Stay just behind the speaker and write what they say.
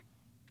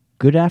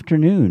Good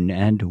afternoon,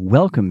 and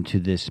welcome to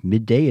this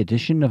midday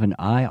edition of An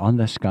Eye on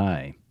the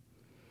Sky.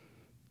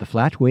 The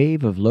flat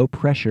wave of low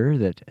pressure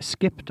that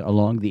skipped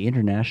along the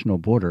international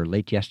border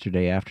late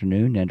yesterday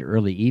afternoon and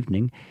early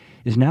evening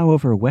is now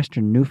over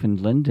western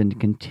Newfoundland and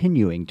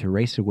continuing to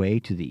race away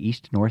to the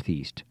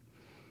east-northeast.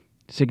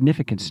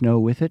 Significant snow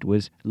with it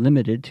was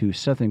limited to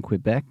southern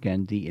Quebec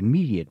and the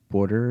immediate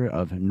border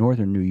of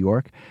northern New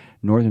York,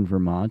 northern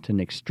Vermont,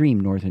 and extreme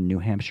northern New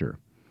Hampshire.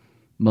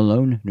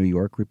 Malone, New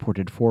York,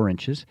 reported 4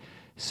 inches,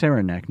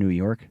 Saranac, New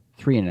York,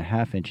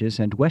 3.5 inches,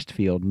 and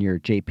Westfield near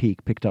Jay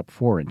Peak picked up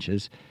 4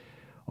 inches.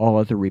 All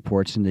other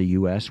reports in the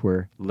U.S.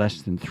 were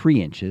less than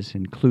 3 inches,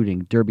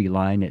 including Derby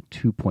Line at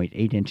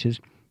 2.8 inches,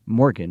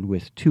 Morgan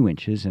with 2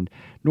 inches, and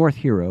North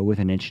Hero with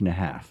 1.5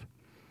 inches.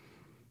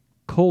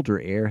 Colder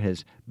air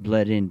has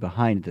bled in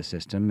behind the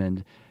system,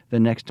 and the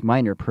next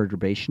minor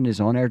perturbation is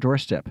on our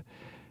doorstep,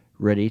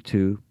 ready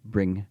to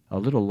bring a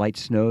little light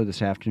snow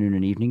this afternoon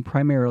and evening,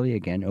 primarily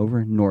again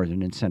over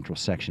northern and central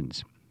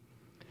sections.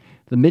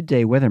 The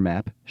midday weather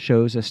map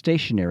shows a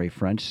stationary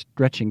front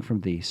stretching from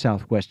the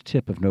southwest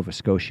tip of Nova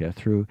Scotia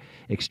through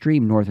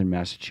extreme northern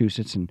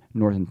Massachusetts and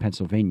northern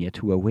Pennsylvania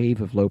to a wave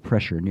of low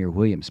pressure near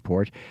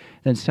Williamsport,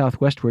 then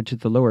southwestward to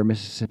the lower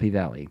Mississippi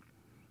Valley.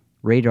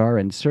 Radar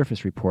and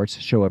surface reports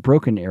show a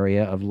broken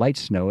area of light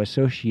snow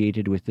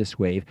associated with this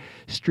wave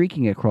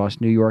streaking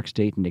across New York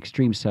State and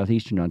extreme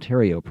southeastern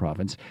Ontario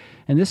province,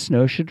 and this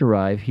snow should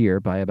arrive here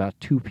by about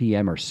 2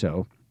 p.m. or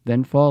so,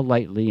 then fall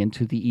lightly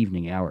into the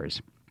evening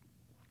hours.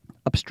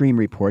 Upstream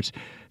reports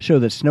show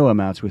that snow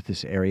amounts with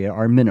this area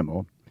are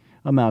minimal,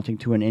 amounting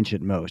to 1 inch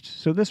at most,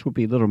 so this will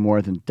be little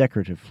more than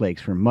decorative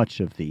flakes for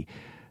much of the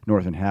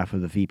northern half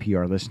of the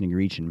VPR listening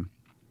region.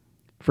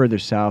 Further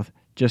south,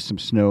 just some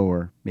snow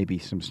or maybe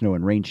some snow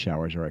and rain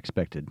showers are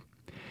expected.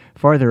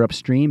 Farther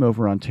upstream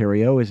over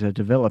Ontario is a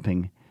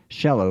developing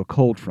shallow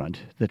cold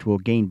front that will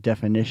gain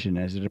definition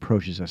as it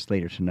approaches us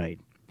later tonight.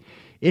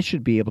 It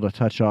should be able to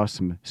touch off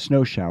some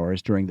snow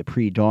showers during the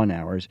pre-dawn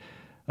hours,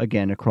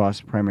 again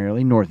across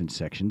primarily northern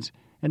sections,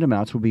 and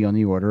amounts will be on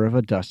the order of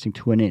a dusting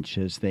to 1 inch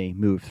as they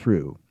move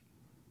through.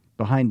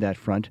 Behind that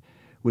front,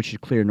 which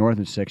should clear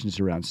northern sections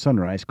around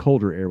sunrise,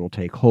 colder air will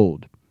take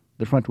hold.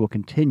 The front will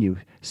continue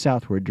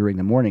southward during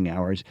the morning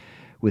hours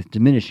with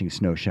diminishing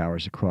snow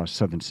showers across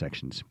southern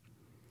sections.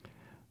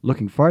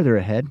 Looking farther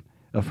ahead,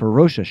 a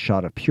ferocious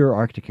shot of pure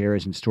Arctic air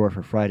is in store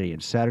for Friday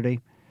and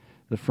Saturday.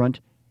 The front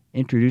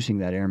introducing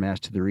that air mass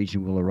to the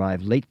region will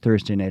arrive late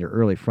Thursday night or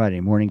early Friday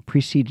morning,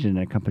 preceded and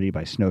accompanied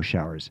by snow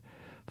showers.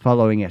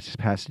 Following its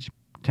passage,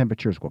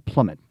 temperatures will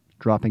plummet,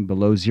 dropping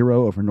below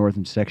zero over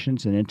northern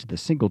sections and into the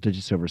single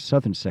digits over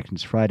southern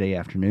sections Friday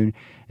afternoon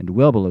and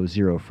well below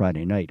zero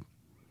Friday night.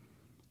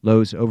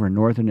 Lows over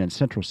northern and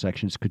central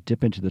sections could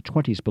dip into the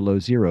 20s below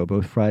zero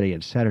both Friday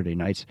and Saturday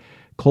nights.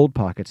 Cold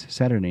pockets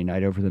Saturday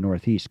night over the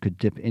northeast could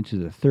dip into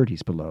the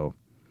 30s below.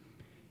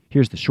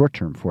 Here's the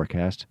short-term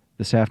forecast.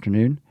 This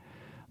afternoon,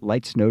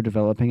 light snow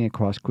developing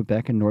across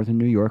Quebec and northern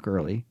New York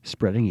early,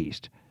 spreading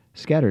east.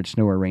 Scattered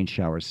snow or rain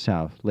showers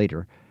south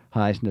later.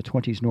 Highs in the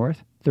 20s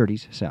north,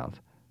 30s south.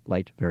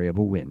 Light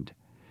variable wind.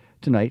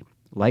 Tonight,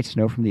 light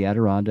snow from the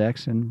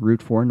Adirondacks and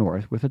Route 4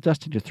 north with a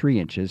dusting to 3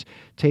 inches,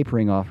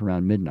 tapering off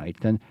around midnight,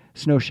 then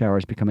snow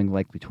showers becoming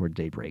likely toward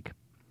daybreak.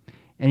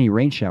 Any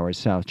rain showers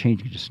south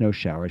changing to snow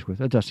showers with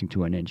a dusting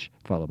to 1 inch,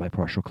 followed by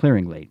partial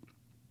clearing late.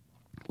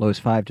 Lows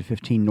 5 to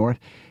 15 north,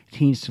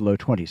 teens to low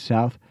 20s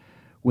south.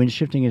 Winds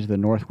shifting into the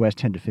northwest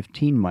 10 to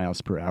 15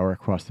 miles per hour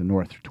across the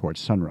north towards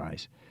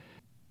sunrise.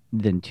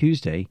 Then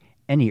Tuesday,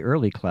 any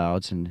early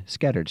clouds and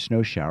scattered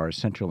snow showers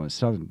central and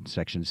southern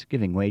sections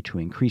giving way to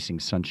increasing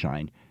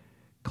sunshine.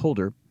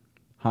 Colder,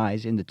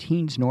 highs in the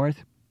teens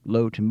north,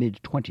 low to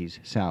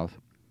mid-20s south.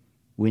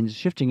 Winds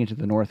shifting into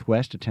the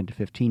northwest at 10 to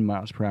 15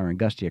 miles per hour and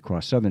gusty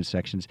across southern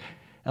sections.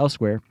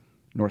 Elsewhere,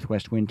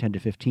 northwest wind 10 to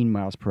 15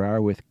 miles per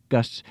hour with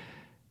gusts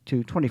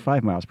to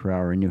 25 miles per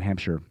hour in New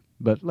Hampshire,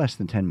 but less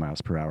than 10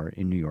 miles per hour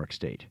in New York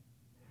State.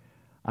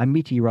 I'm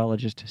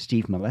meteorologist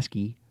Steve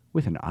Molesky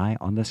with An Eye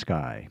on the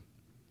Sky.